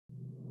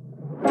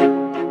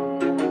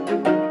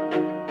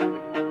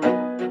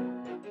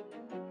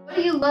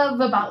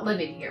love about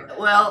living here?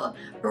 Well,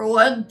 for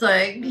one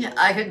thing,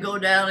 I can go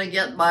down and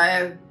get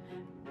my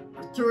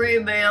 3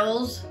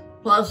 meals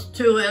plus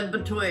 2 in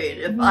between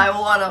if I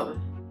want them.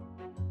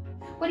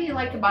 What do you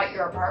like about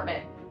your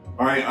apartment?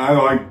 I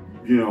like,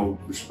 you know,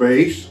 the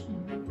space.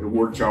 It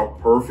works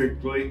out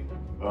perfectly.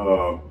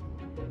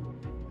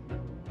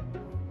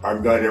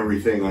 I've got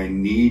everything I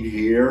need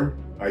here.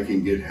 I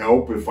can get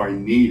help if I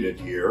need it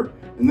here.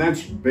 And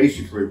that's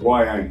basically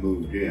why I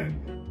moved in.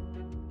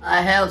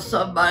 I have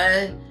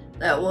somebody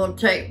that will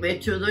take me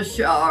to the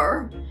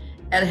shower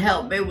and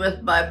help me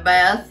with my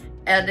bath.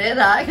 And then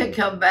I can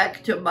come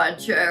back to my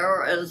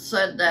chair and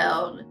sit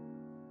down.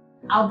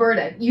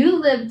 Alberta, you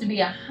live to be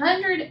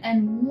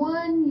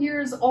 101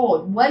 years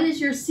old. What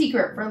is your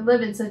secret for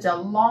living such a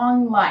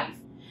long life?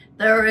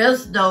 There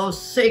is no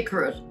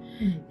secret.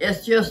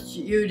 It's just,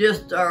 you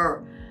just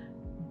are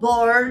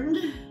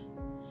born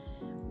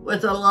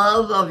with the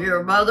love of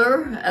your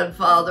mother and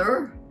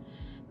father.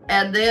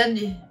 And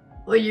then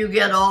when you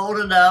get old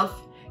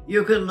enough,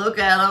 you can look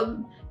at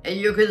them and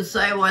you can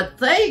say, well,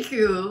 thank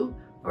you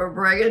for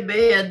bringing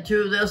me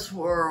into this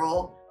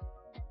world.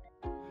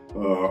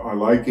 I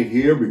like it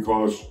here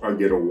because I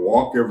get a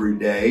walk every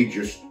day.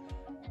 Just,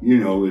 you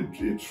know,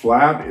 it's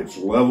flat, it's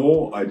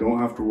level. I don't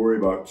have to worry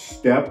about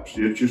steps.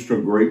 It's just a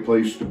great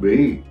place to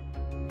be.